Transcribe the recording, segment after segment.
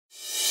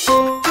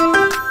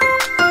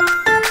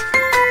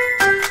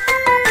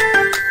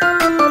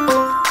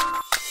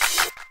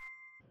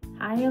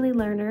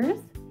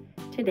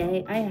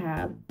Today I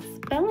have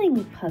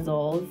spelling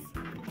puzzles.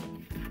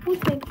 We'll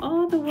take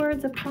all the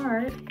words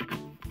apart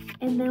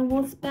and then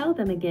we'll spell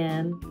them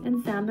again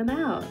and sound them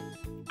out.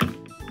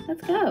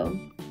 Let's go.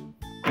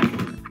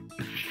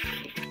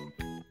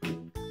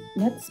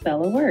 Let's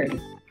spell a word.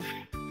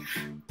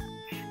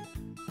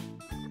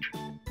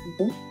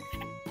 B,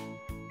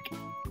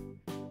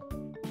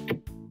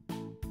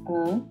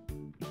 A,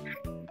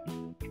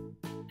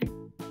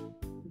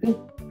 G,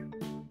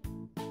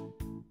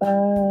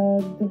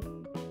 bug,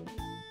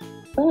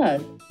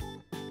 bug.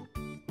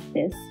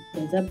 This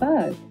is a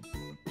bug.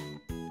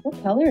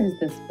 What color is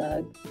this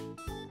bug?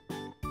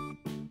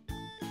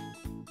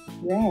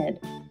 Red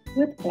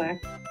with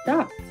black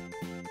dots.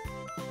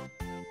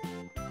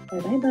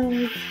 Bye-bye,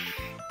 bug.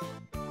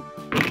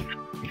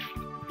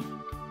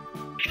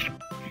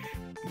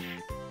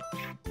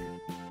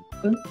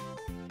 B,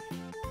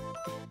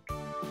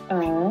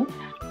 A,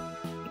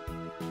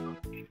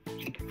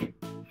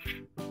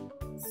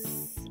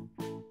 S,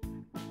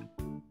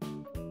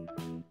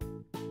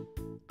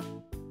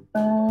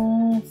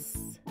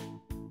 bus,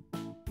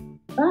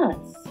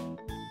 bus.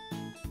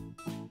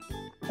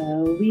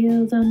 The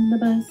wheels on the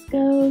bus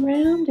go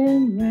round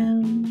and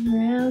round,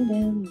 round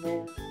and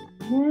round,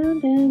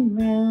 round and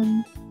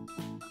round.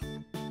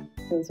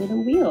 Those are the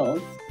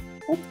wheels.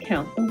 Let's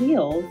count the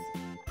wheels.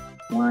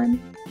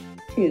 1,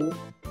 2.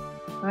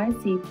 I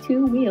see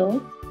 2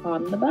 wheels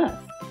on the bus.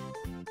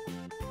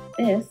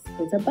 This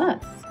is a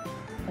bus.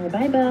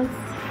 Bye-bye, bus.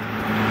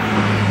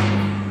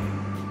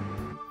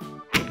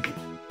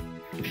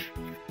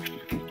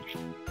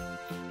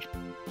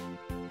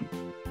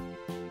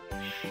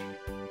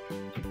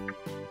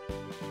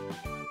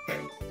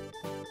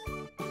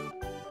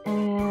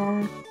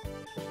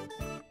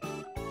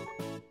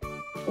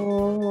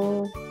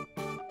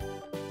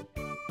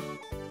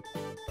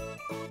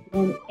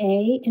 When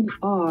A and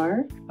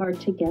R are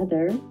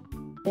together,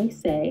 they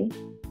say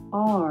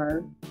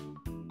R.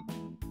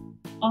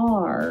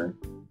 R.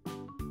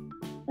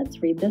 Let's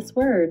read this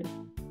word.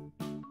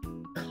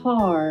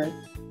 Car.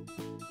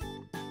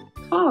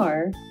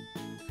 Car.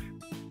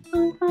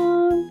 Honk,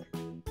 honk.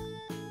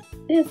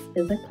 This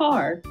is a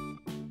car.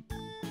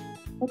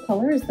 What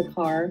color is the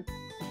car?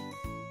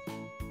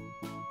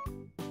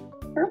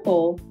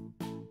 Purple.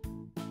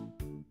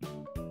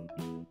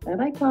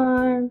 Bye-bye,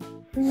 car.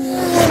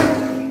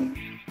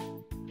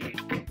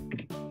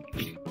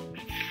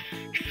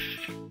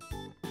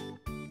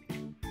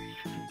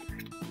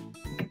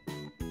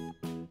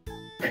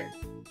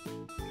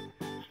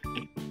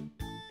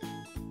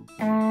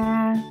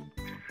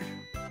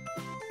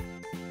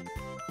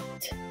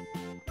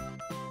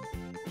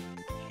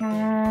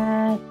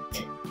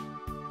 Cat.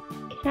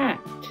 Cat.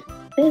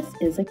 This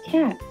is a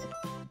cat.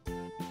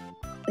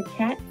 The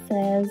cat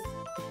says,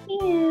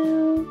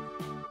 meow.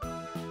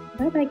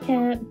 Bye-bye,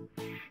 cat.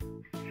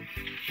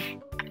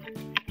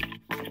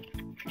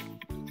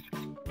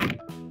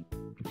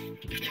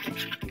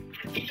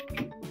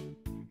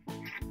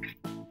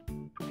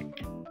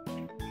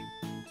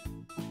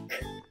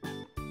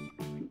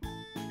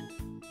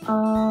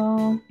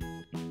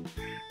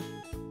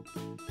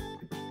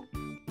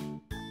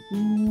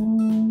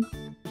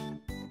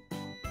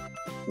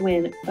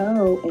 When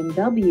O and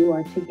W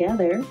are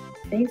together,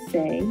 they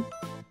say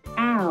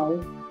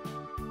ow.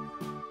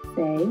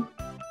 Say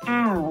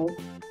ow.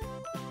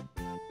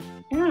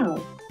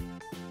 Ow.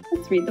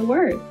 Let's read the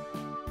word.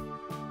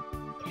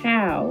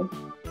 Cow.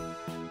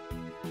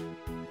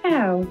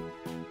 Cow.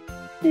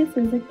 This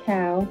is a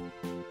cow.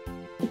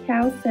 The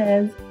cow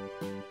says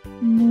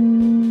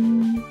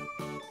moo.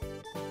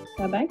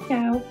 Bye-bye,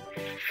 cow.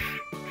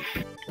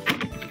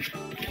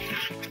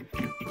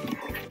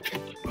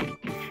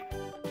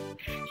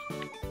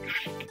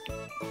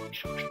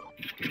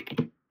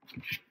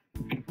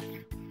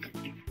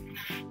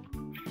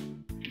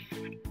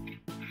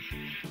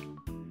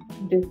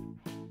 D.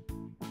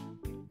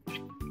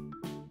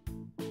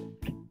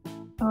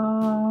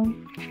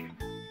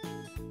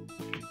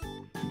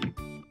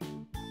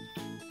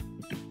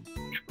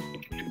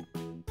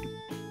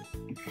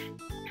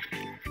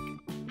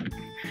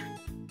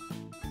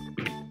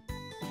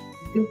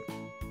 G.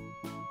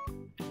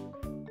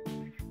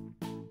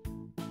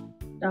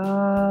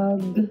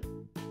 Dog.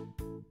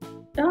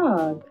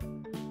 Dog.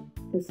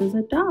 This is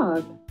a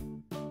dog.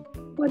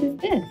 What is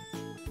this?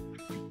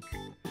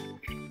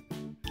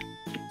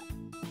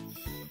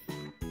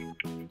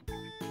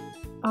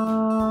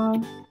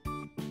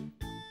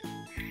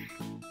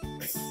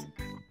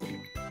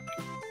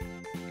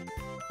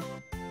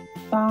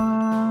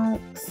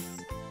 Fox.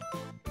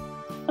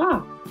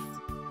 Fox.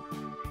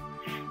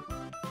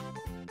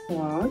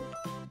 Dog.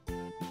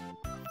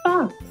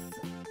 Fox.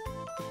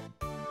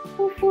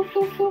 Woof, woof,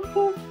 woof, woof,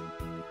 woof.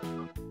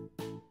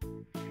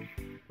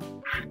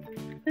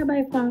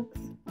 Bye-bye, fox.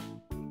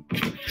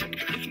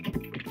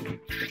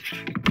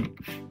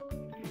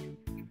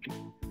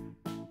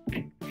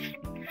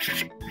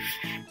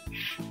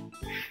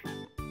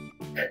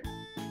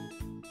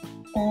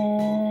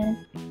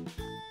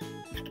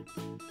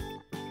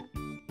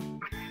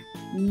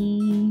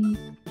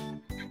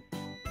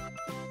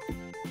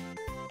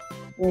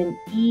 When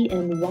E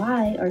and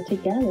Y are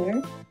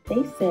together,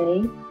 they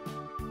say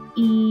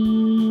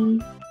E.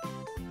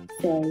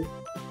 Say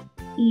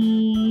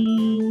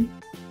E.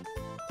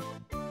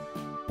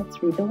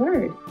 Let's read the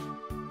word.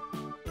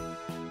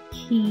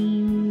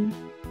 Key.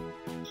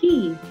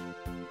 Key.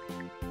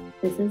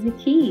 This is a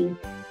key.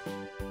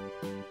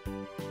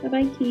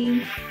 Bye-bye,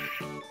 key.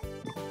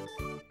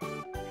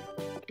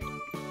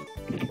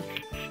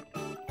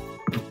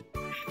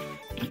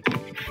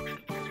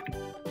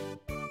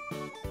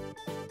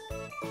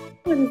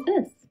 What is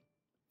this?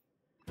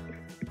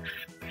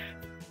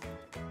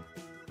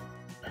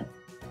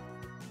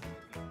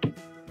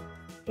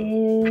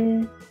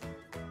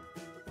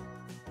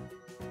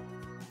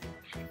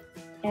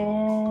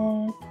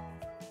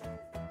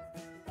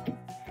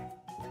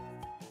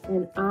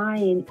 When I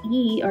and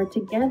E are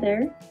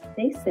together,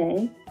 they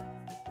say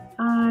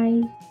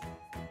I.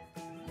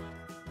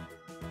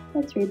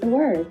 Let's read the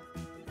word.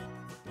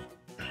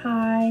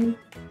 Pie.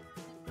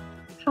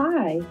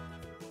 Pie.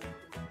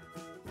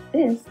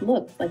 This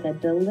looks like a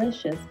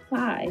delicious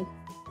pie.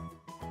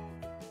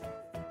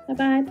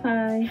 Bye-bye,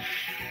 pie.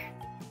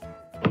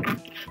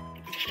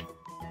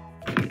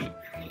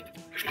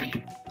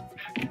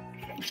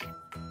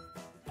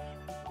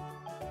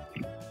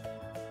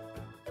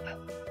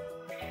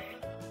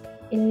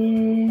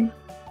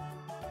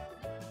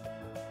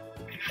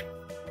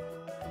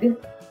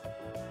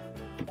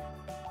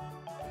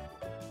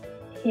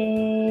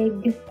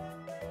 Pig.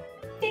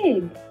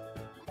 Pig.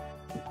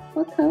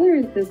 What color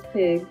is this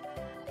pig?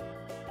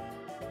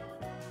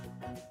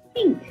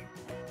 Pink.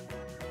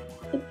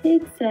 The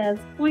pig says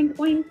oink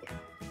oink.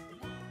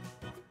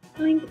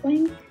 Oink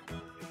oink.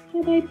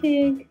 Bye-bye,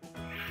 pig.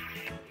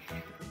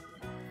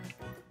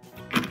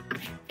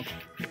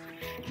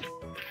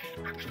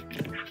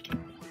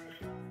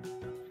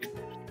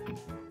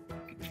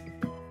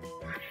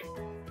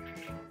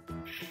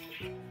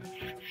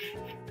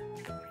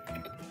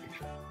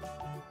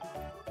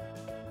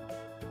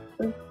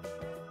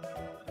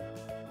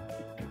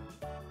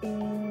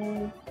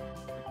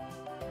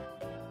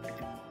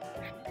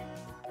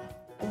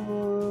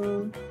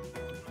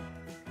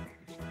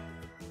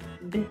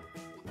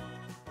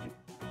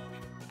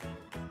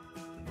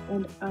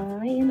 When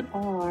I and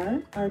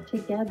R are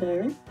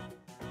together,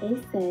 they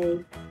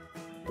say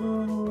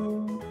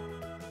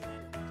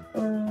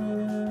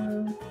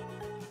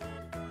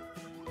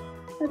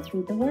Let's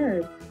read the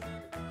word.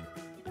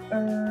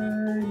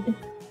 Bird.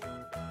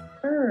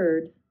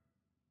 Bird.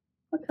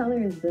 What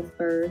color is this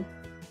bird?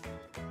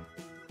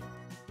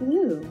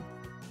 Blue.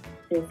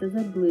 This is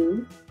a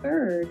blue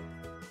bird.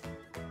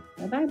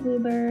 Bye-bye,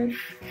 bluebird.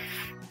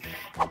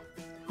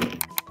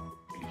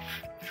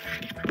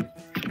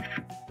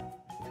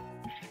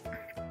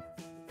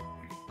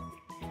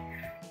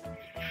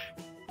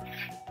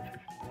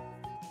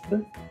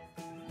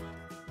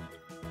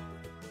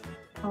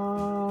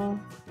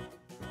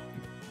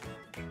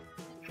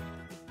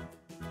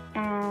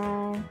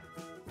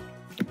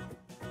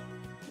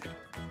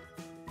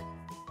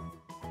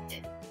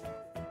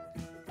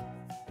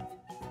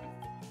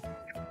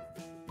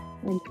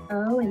 When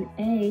O and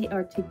A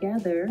are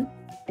together,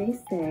 they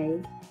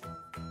say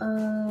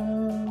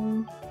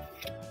O,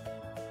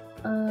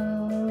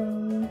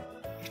 O,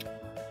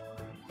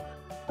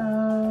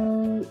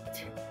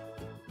 boat,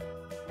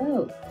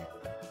 boat.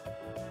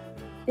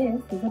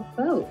 This is a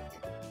boat.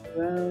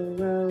 Row,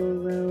 row,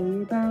 row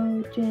your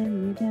boat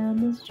gently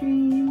down the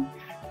stream.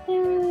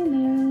 No,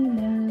 no,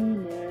 no,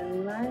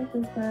 no, life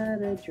is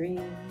but a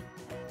dream.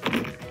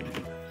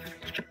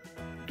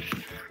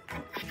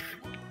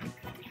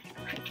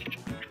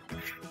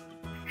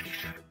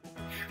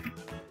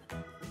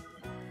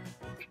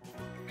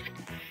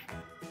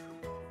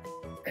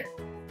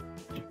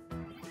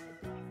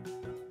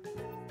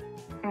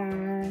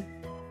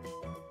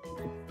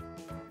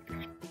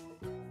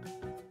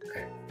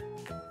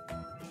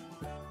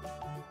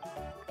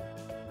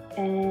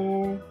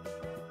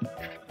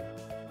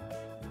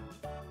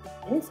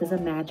 This is a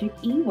magic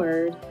E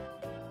word.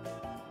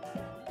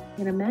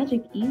 In a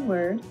magic E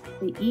word,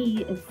 the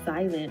E is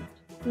silent.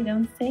 We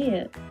don't say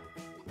it,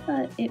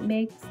 but it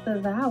makes the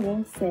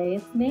vowel say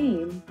its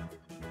name.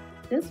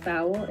 This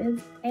vowel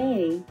is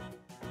A.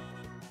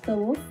 So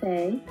we'll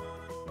say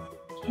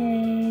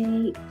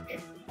cake.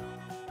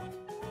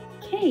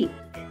 Cake.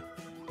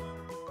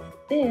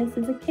 This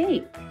is a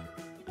cake.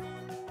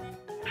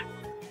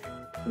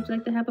 Would you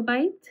like to have a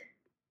bite?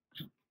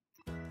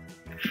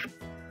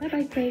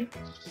 Bye-bye, cake.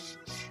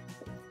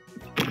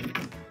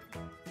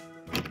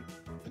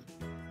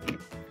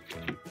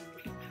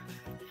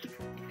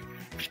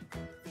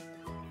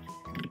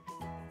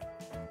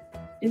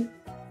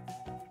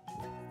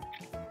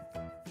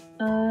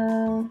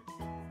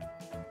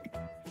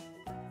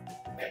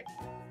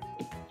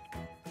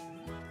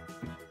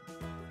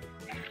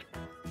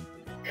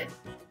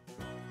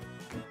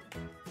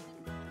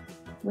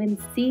 When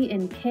C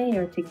and K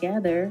are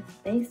together,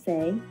 they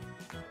say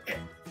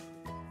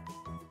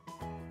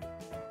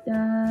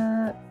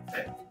duck,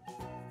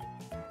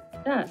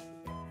 duck,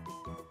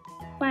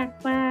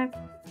 quack, quack,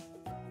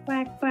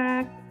 quack,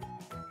 quack.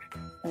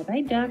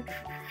 duck.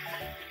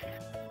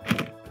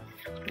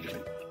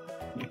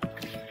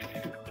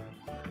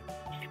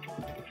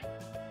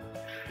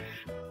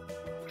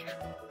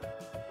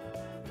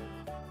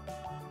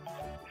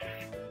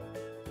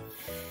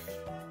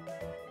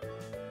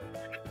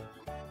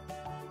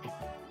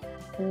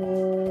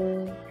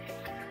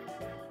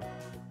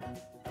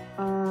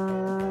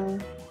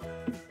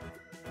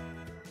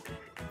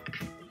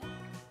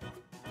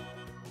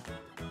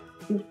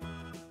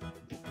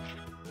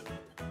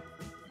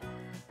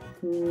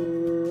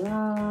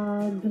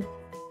 Frog.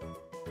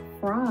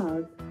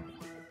 Frog.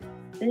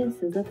 This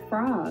is a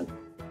frog.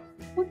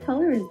 What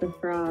color is the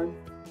frog?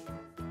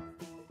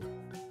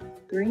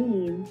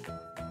 Green.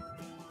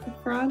 The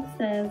frog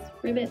says,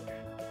 ribbit,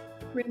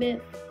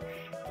 ribbit,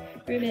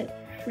 ribbit,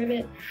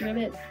 ribbit,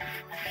 ribbit.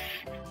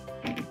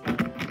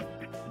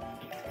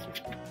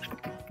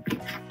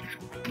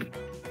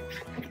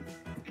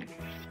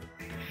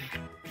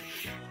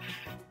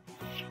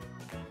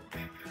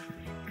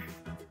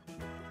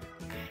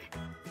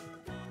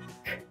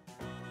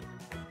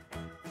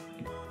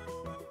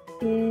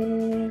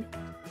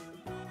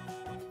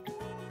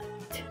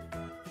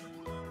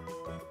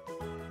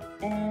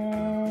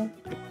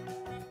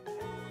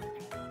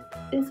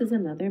 This is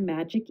another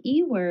magic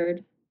E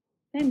word.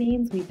 That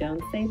means we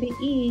don't say the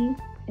E,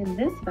 and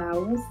this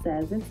vowel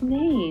says its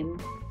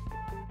name.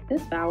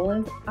 This vowel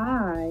is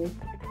I.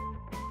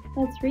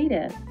 Let's read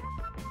it.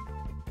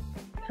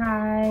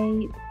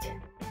 Kite.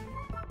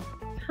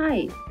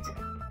 Kite.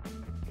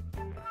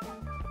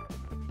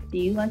 Do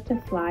you like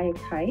to fly a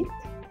kite?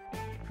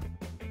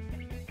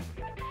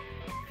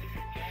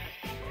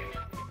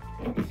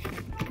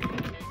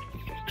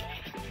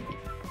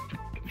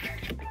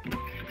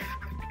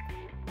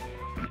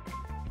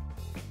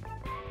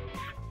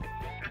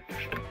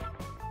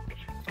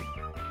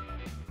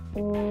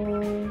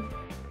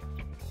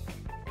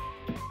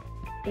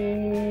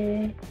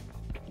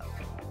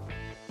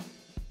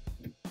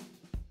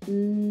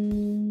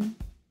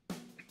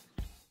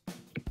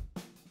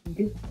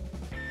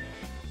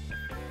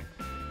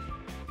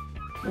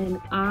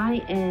 When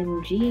I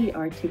and G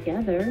are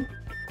together,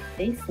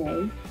 they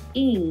say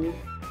ing.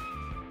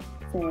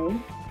 Say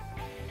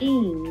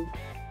ing.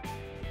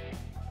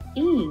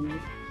 Ing.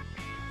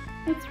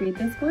 Let's read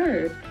this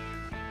word.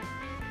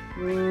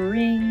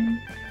 Ring.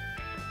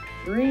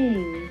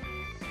 Ring.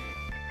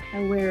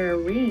 I wear a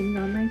ring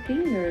on my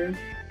finger.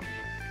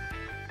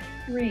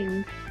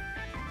 Ring.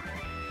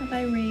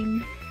 Bye-bye,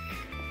 ring.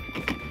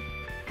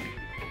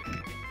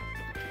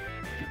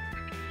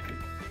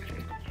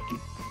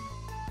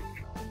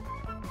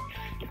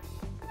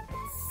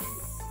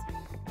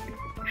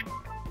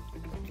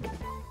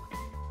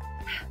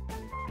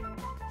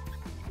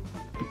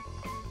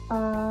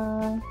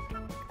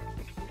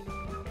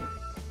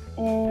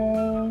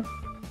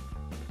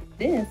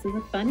 This is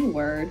a funny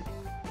word.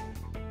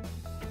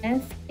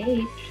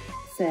 SH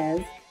says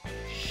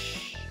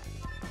shh.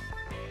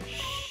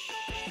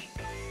 Shh.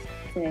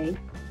 Say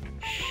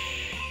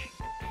shh.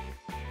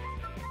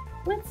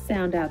 Let's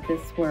sound out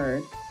this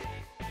word.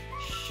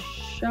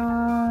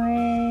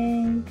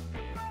 Shy.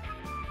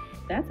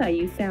 That's how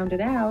you sound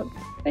it out,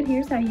 but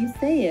here's how you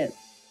say it.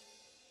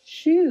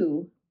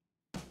 Shoe.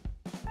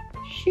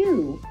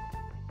 Shoe.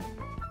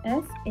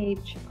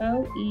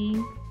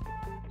 S-H-O-E.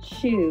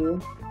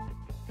 Shoe.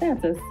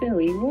 That's a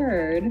silly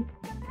word.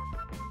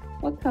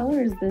 What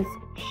color is this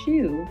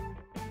shoe?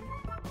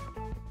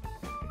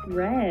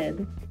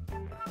 Red.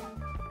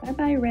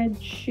 Bye-bye,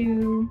 red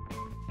shoe.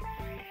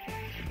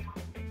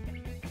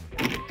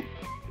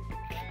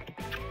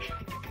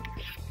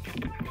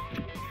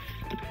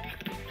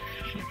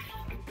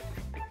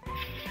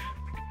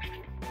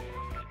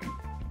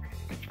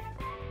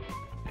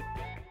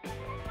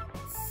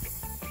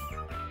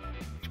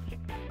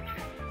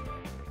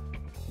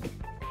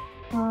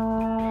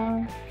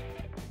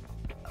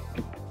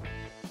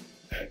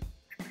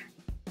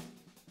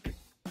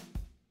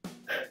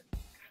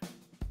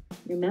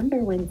 Remember,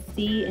 when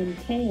C and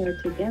K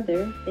are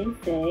together, they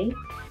say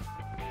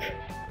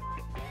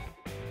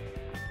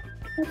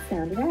let's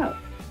sound it out.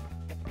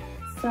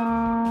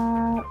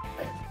 Sock.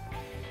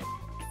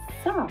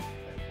 Sock.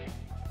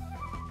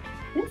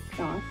 This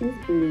sock is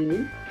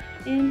blue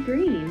and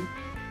green.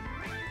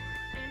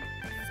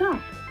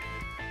 Sock.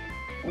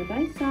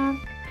 Bye-bye, sock.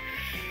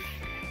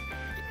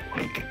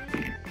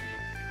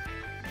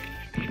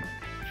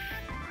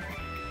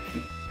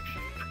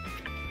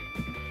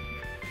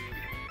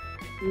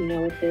 You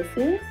know what this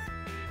is?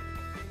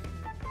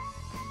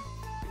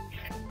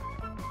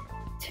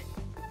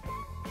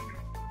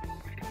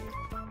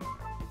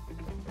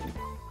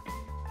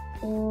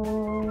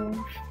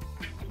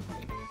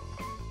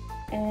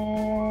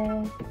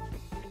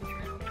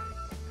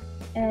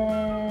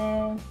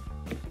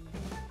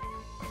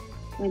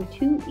 When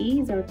two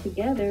E's are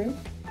together,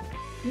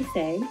 you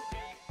say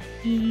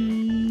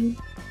E.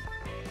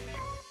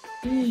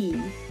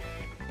 E.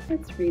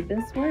 Let's read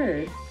this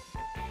word.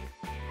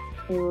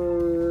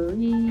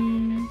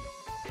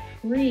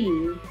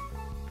 Re.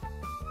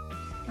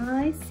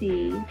 I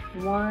see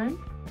 1,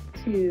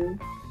 2,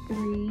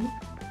 3,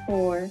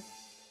 4,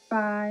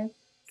 5,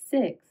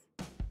 6.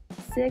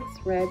 6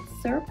 red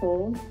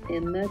circles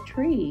in the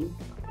tree.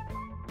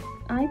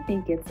 I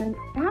think it's an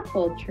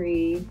apple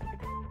tree.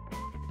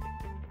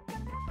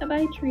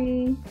 Bye-bye,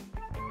 tree.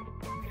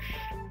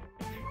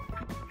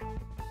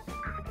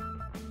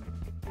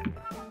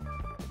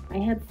 I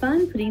had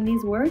fun putting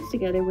these words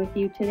together with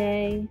you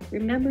today.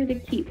 Remember to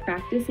keep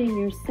practicing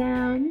your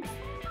sounds,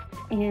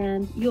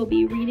 and you'll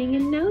be reading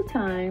in no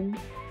time.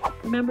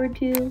 Remember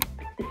to hit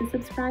the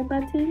subscribe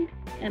button,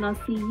 and I'll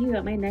see you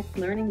at my next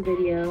learning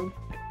video.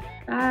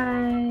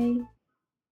 Bye!